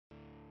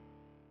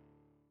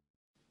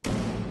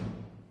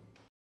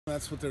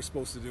That's what they're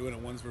supposed to do in a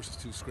 1s versus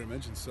 2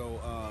 scrimmage, and so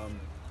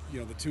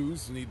the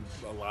 2s need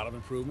a lot of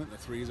improvement. The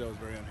 3s I was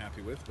very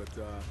unhappy with, but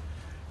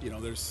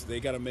they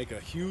got to make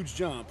a huge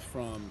jump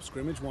from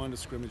scrimmage 1 to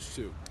scrimmage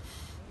 2,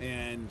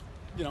 and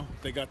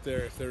they got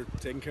there. If they're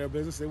taking care of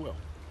business, they will.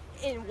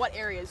 In what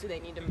areas do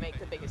they need to make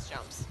the biggest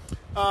jumps?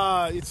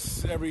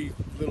 It's every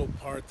little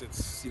part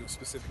that's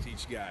specific to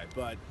each guy,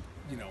 but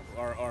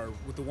our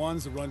with the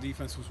 1s, the run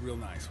defense was real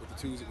nice. With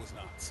the 2s, it was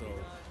not. So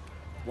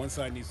one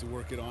side needs to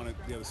work it on it.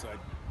 The other side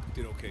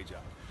did okay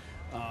job.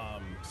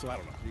 So I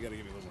don't know. You got to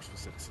give me a little more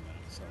specifics than that.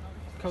 So,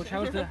 Coach,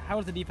 how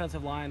is the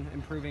defensive line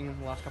improving in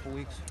the last couple of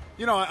weeks?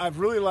 I've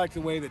really liked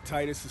the way that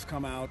Titus has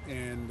come out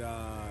and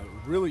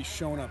really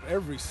shown up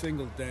every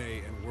single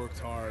day and worked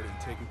hard and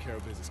taken care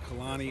of business.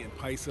 Kalani and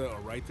Paisa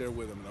are right there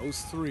with him.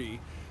 Those 3,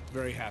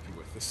 very happy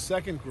with. The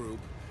second group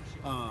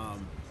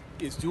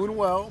is doing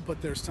well,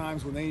 but there's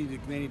times when they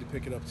need to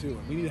pick it up too.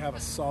 And we need to have a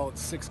solid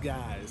 6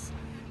 guys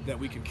that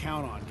we can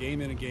count on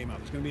game in and game out.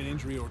 There's going to be an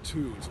injury or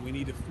 2, so we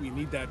need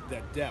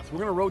that depth. We're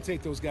going to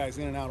rotate those guys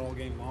in and out all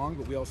game long,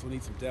 but we also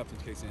need some depth in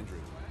case of injury.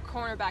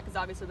 Cornerback has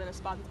obviously been a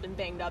spot that's been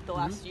banged up the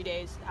last few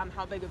days.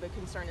 How big of a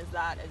concern is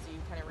that as you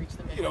kind of reach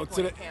the midway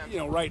point of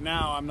camp? Right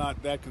now I'm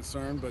not that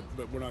concerned,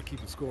 but we're not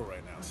keeping score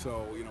right now.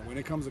 So when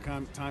it comes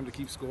to time to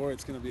keep score,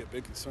 it's going to be a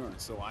big concern.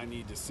 So I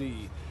need to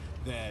see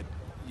that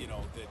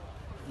that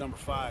number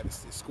 5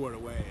 is scored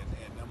away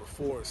and number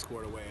 4 is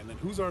scored away, and then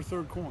who's our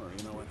third corner,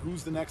 and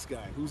who's the next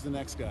guy,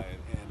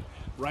 and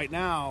right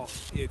now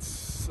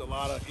it's a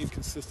lot of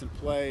inconsistent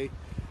play.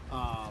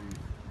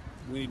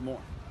 We need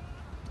more.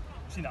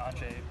 I've seen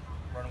Ajay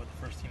running with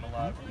the first team a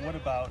lot. What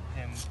about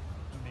him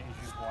made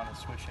you want to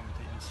switch him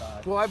to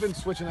inside? Well, I've been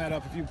switching that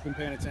up. If you've been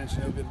paying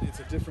attention, it's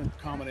a different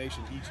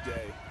combination each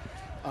day.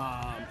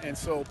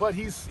 But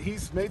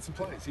he's made some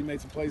plays. He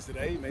made some plays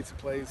today. He made some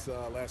plays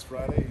last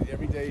Friday.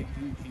 Every day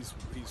he's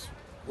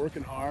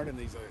working hard, and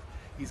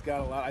he's got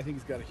a lot. I think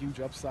he's got a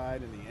huge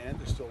upside in the end.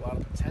 There's still a lot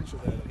of potential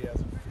there that he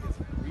hasn't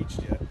reached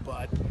yet,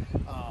 but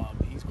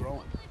he's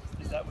growing.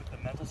 Is that with the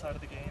mental side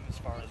of the game, as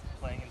far as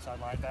playing inside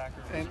linebacker,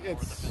 or and is it more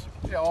the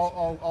physical? Yeah,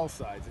 all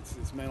sides.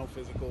 It's mental,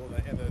 physical,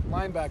 and the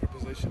linebacker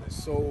position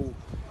is so.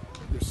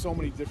 There's so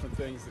many different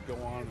things that go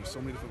on. There's so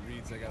many different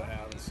reads I got to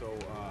have, and so.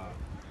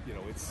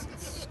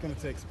 It's going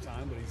to take some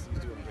time, but he's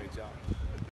doing a great job.